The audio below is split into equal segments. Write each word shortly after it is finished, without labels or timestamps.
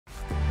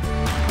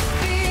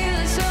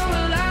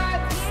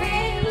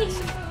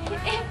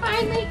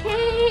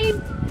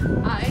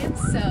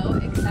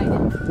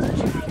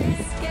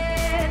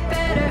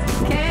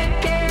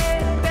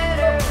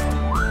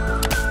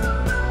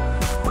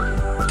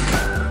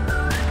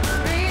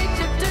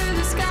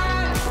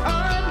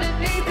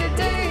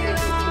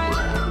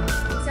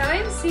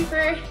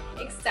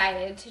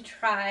excited to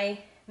try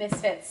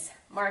Misfits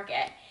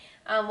Market.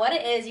 What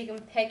it is, you can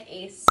pick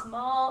a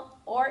small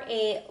or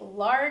a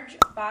large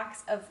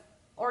box of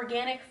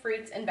organic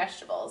fruits and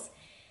vegetables.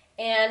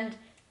 And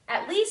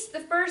at least the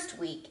first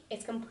week,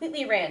 it's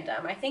completely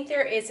random. I think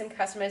there is some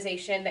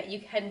customization that you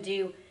can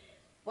do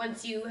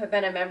once you have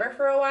been a member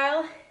for a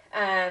while.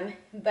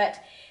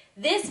 But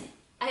this,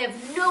 I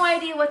have no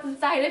idea what's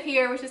inside of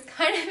here, which is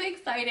kind of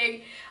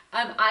exciting.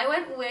 I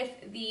went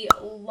with the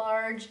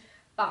large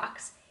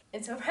box.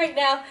 And so right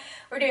now,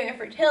 we're doing a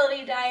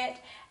fertility diet.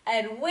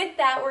 And with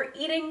that, we're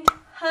eating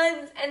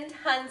tons and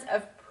tons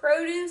of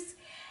produce.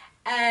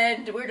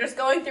 And we're just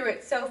going through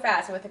it so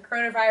fast. And with the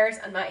coronavirus,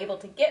 I'm not able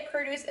to get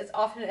produce as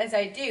often as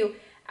I do.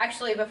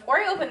 Actually, before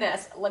I open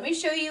this, let me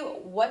show you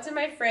what's in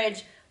my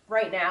fridge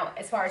right now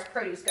as far as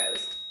produce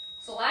goes.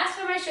 So last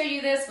time I showed you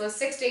this was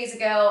 6 days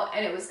ago,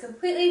 and it was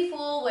completely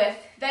full with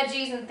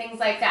veggies and things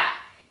like that.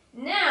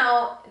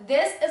 Now,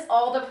 this is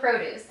all the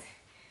produce.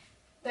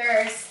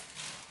 There's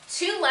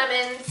 2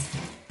 lemons,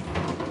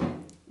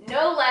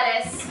 no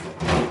lettuce,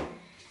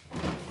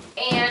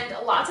 and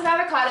lots of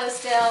avocado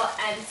still,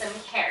 and some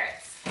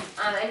carrots.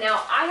 And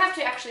now I have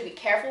to actually be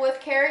careful with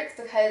carrots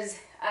because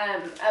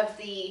of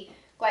the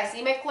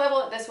glycemic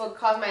level. This will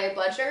cause my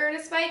blood sugar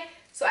to spike.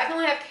 So I can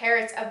only have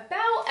carrots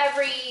about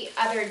every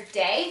other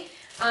day.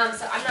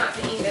 So I'm not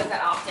eating those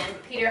that often.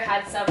 Peter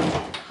had some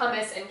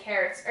hummus and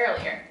carrots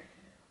earlier.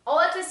 All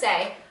that to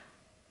say,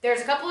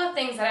 there's a couple of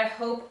things that I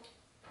hope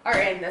are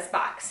in this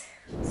box.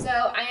 So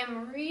I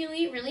am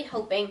really, really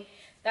hoping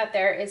that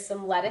there is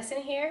some lettuce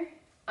in here.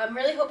 I'm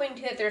really hoping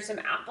too that there's some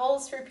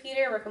apples for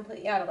Peter. We're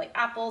completely out of like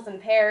apples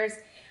and pears.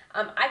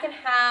 I can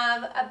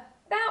have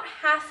about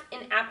half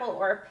an apple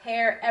or a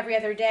pear every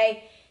other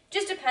day.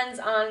 Just depends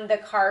on the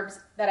carbs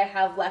that I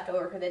have left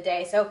over for the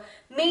day. So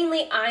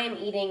mainly I am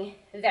eating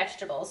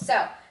vegetables.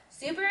 So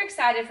super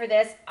excited for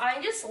this.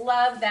 I just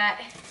love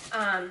that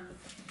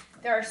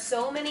there are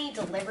so many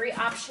delivery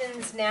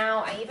options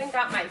now. I even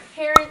got my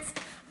parents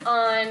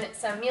on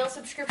some meal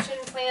subscription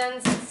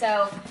plans.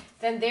 So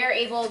then they're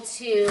able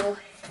to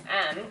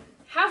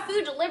have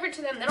food delivered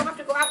to them. They don't have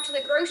to go out to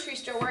the grocery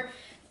store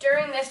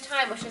during this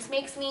time, which just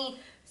makes me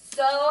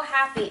so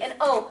happy. And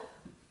oh,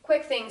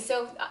 quick thing.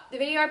 So the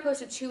video I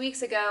posted 2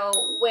 weeks ago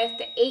with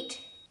the 8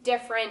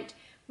 different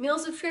meal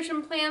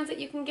subscription plans that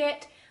you can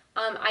get.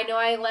 I know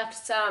I left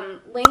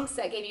some links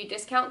that gave you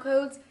discount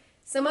codes.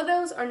 Some of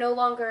those are no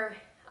longer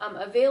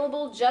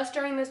available just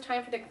during this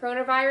time for the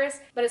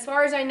coronavirus. But as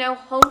far as I know,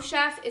 Home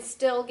Chef is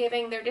still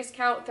giving their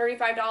discount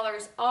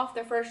 $35 off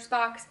the first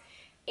box.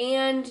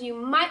 And you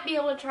might be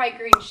able to try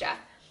Green Chef.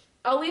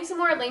 I'll leave some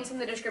more links in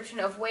the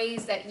description of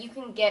ways that you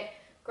can get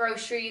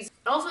groceries.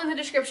 Also in the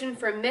description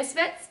for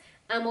Misfits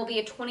will be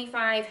a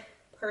 25%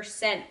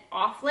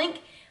 off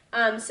link.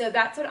 So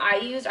that's what I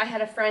used. I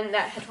had a friend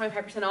that had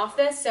 25% off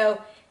this. So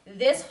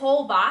this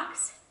whole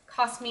box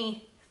cost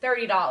me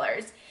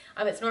 $30.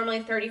 It's normally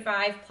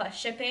 $35 plus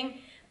shipping,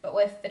 but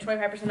with the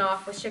 25%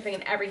 off with shipping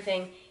and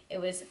everything, it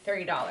was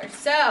 $30.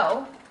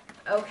 So,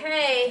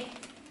 okay.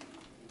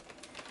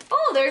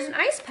 Oh, there's an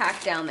ice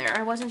pack down there.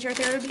 I wasn't sure if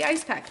there would be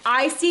ice pack.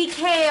 I see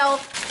kale.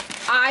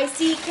 I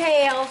see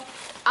kale.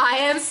 I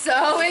am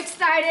so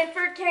excited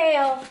for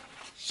kale.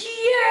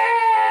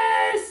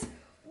 Yes!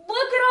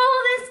 Look at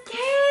all this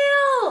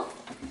kale!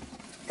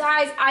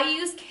 Guys, I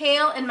use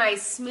kale in my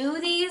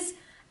smoothies,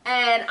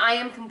 and I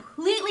am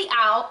completely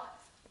out.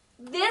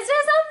 This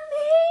is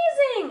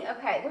amazing!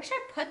 Okay, where should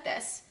I put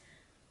this?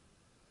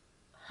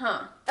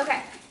 Huh.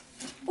 Okay.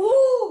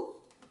 Ooh!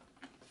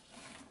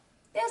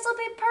 This will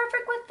be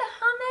perfect with the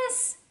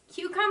hummus.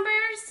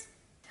 Cucumbers.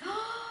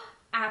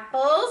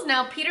 Apples.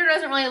 Now, Peter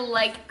doesn't really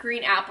like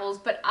green apples,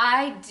 but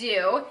I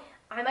do.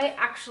 I might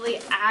actually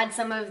add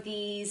some of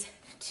these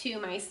to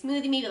my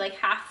smoothie, maybe like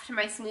half to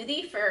my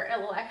smoothie for a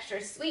little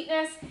extra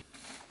sweetness.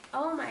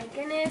 Oh my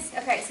goodness.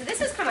 Okay, so this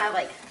is kind of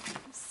like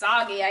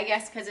soggy, I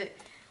guess, because it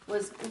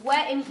was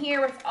wet in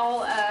here with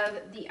all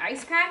of the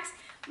ice packs.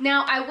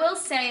 Now, I will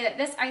say that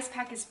this ice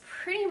pack is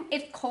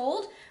it's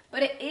cold,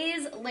 but it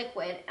is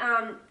liquid.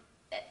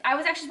 I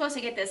was actually supposed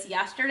to get this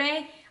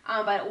yesterday,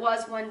 but it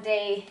was 1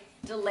 day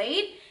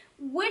delayed,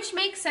 which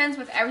makes sense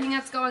with everything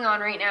that's going on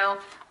right now.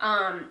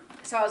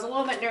 So I was a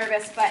little bit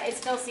nervous, but it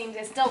still seems,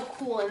 it's still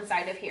cool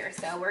inside of here,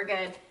 so we're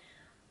good.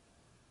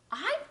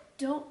 I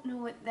don't know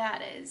what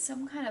that is.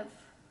 Some kind of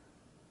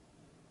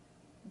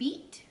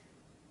beet?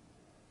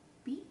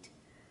 Beet?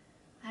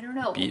 I don't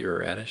know. Beet or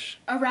radish?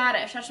 A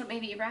radish. That's what,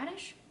 maybe a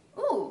radish?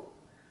 Ooh,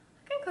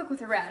 I can cook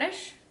with a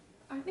radish.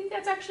 I think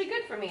that's actually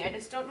good for me. I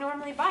just don't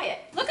normally buy it.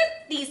 Look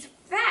at these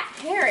fat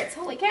carrots.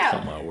 Holy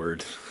cow. Oh my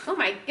word. Oh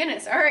my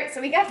goodness. All right,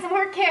 so we got some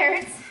more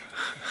carrots.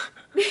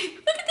 Look at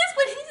this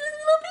one. He's a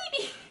little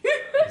baby.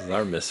 This is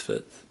our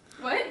Misfits.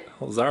 What?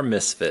 Those are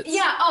Misfits.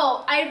 Yeah,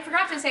 oh, I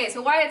forgot to say it.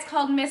 So why it's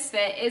called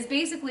Misfit is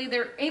basically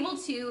they're able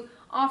to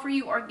offer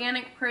you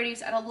organic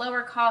produce at a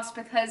lower cost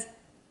because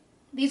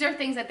these are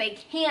things that they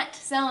can't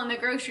sell in the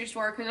grocery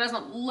store because it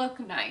doesn't look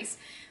nice.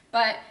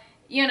 But,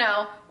 you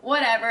know,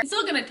 whatever. It's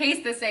still gonna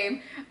taste the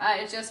same.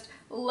 It just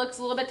looks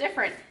a little bit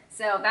different.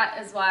 So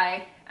that is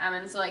why,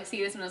 and so like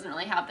see, this one doesn't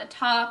really have the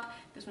top.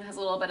 This one has a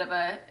little bit of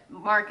a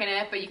mark in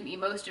it, but you can eat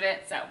most of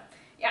it. So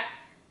yeah,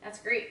 that's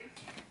great.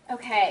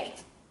 Okay.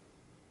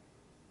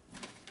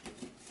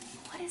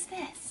 What is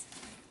this?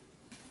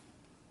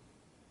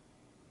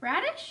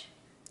 Radish?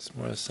 It's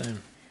more the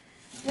same.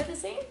 Is that the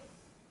same?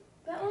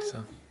 That one?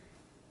 So,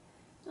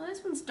 Oh,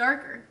 this one's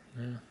darker.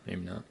 yeah,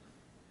 maybe not.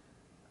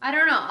 I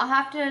don't know. I'll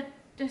have to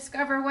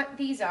discover what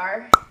these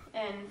are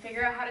and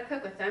figure out how to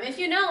cook with them. If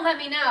you know, let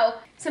me know.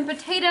 Some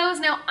potatoes.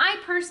 Now, I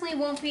personally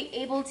won't be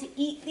able to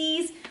eat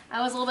these.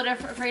 I was a little bit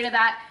afraid of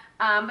that.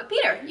 But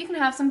Peter, you can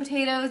have some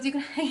potatoes. You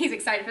can. He's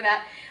excited for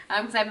that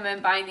because I haven't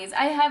been buying these.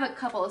 I have a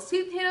couple of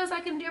sweet potatoes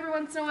I can do every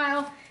once in a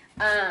while.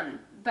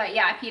 But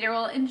yeah, Peter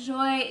will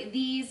enjoy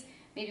these,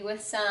 maybe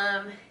with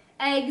some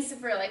eggs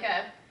for like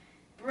a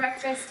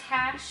breakfast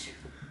hash.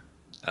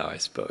 Oh, I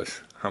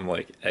suppose. I'm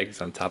like eggs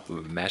on top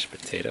of a mashed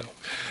potato.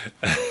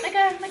 like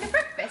a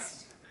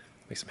breakfast.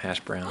 Make some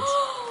hash browns.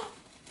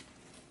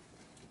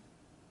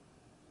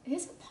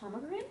 Is it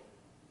pomegranate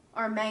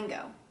or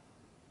mango?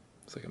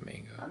 It's like a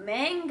mango. A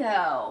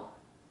mango.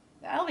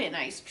 That'll be a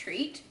nice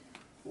treat.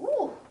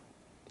 Ooh.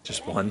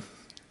 Just one?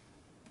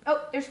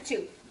 Oh, there's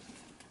two.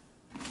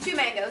 Two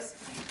mangoes.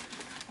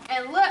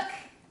 And look,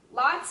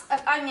 lots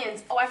of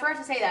onions. Oh, I forgot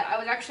to say that. I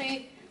was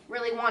actually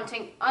really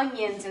wanting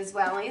onions as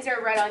well. These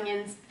are red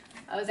onions.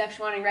 I was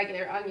actually wanting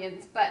regular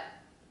onions, but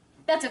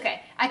that's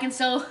okay. I can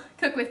still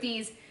cook with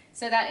these.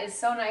 So that is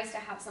so nice to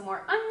have some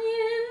more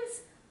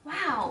onions.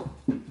 Wow.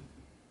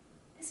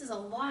 This is a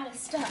lot of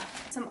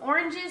stuff. Some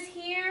oranges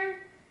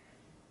here.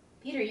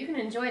 Peter, you can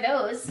enjoy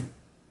those.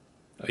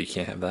 Oh, you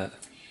can't have that?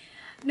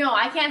 No,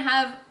 I can't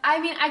have,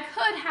 I mean, I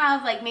could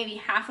have like maybe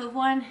half of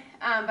one,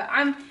 but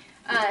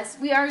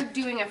we are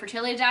doing a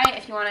fertility diet.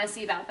 If you want to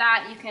see about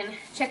that, you can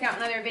check out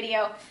another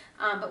video.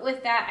 But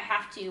with that, I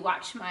have to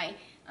watch my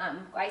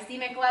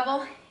glycemic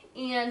level.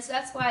 And so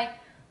that's why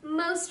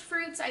most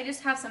fruits, I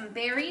just have some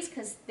berries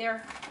because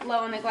they're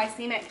low in the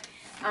glycemic.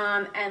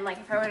 And like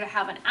if I were to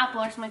have an apple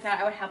or something like that,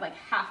 I would have like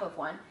half of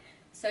one.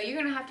 So you're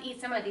going to have to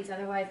eat some of these,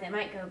 otherwise they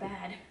might go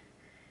bad.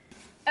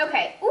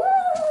 Okay,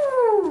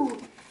 ooh,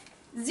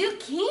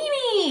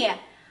 zucchini. I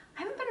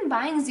haven't been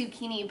buying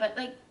zucchini, but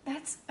like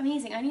that's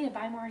amazing. I need to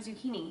buy more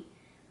zucchini.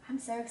 I'm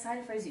so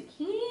excited for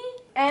zucchini.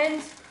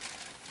 And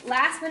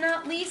last but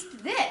not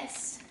least,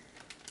 this.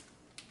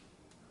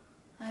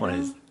 What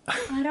is?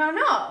 I don't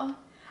know.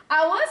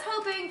 I was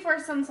hoping for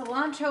some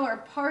cilantro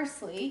or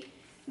parsley.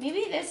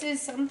 Maybe this is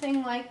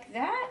something like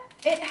that.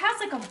 It has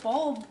like a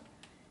bulb.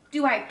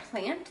 Do I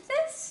plant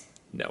this?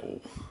 No.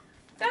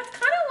 That's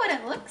kind of what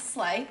it looks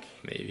like.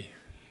 Maybe.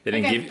 They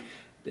didn't give.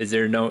 Is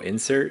there no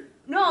insert?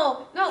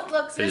 No.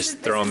 Look. So They just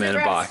throw them in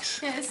a box.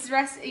 Yeah, this is the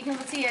rest. You can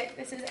see it.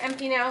 This is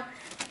empty now.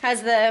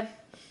 Has the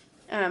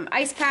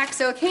ice pack.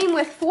 So it came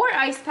with 4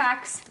 ice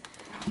packs.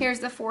 Here's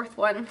the 4th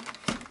one.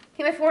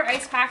 Came with 4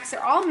 ice packs.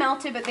 They're all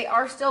melted, but they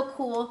are still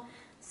cool.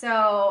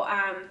 So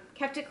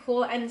kept it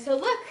cool. And so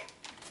look,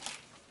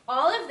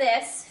 all of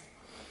this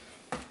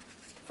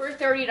for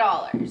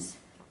 $30.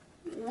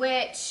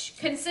 Which,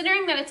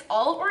 considering that it's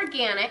all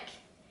organic,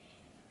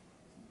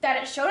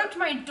 that it showed up to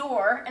my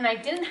door and I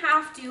didn't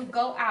have to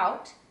go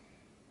out,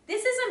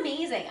 this is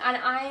amazing. And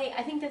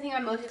I think the thing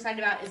I'm most excited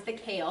about is the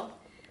kale,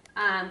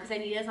 because I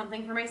needed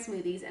something for my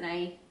smoothies, and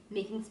I'm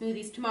making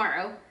smoothies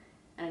tomorrow,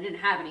 and I didn't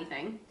have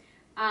anything.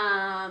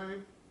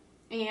 And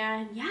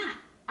yeah,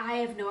 I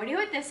have no idea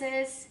what this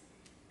is,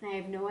 and I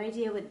have no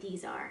idea what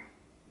these are.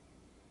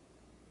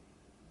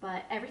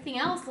 But everything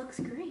else looks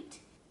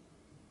great.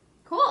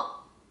 Cool.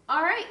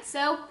 All right,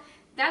 so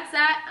that's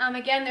that.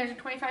 Again, there's a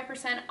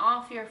 25%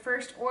 off your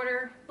first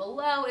order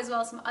below, as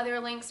well as some other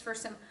links for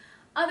some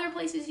other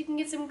places you can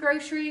get some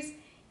groceries,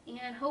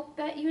 and hope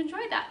that you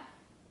enjoyed that.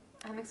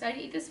 I'm excited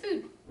to eat this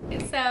food.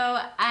 So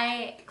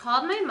I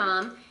called my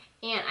mom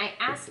and I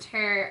asked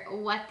her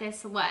what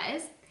this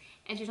was,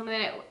 and she told me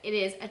that it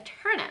is a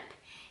turnip.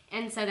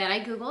 And so then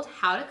I Googled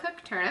how to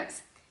cook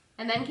turnips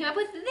and then came up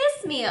with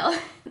this meal.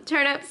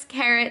 Turnips,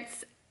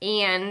 carrots,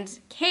 and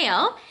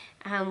kale.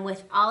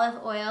 With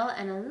olive oil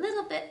and a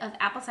little bit of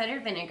apple cider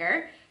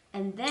vinegar.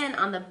 And then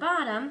on the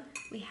bottom,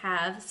 we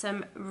have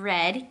some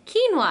red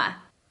quinoa.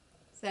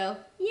 So,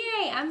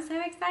 yay, I'm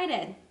so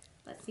excited.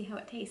 Let's see how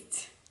it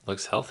tastes.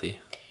 Looks healthy.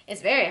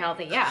 It's very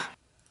healthy, yeah.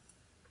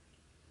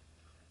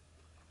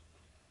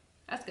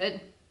 That's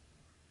good.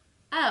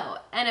 Oh,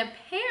 and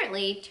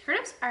apparently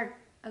turnips are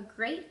a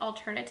great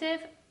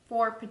alternative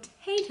for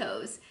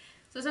potatoes.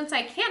 So since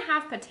I can't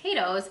have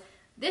potatoes,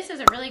 this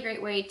is a really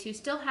great way to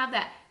still have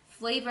that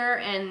flavor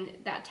and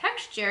that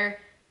texture,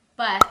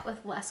 but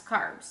with less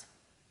carbs.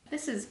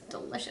 This is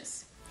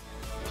delicious.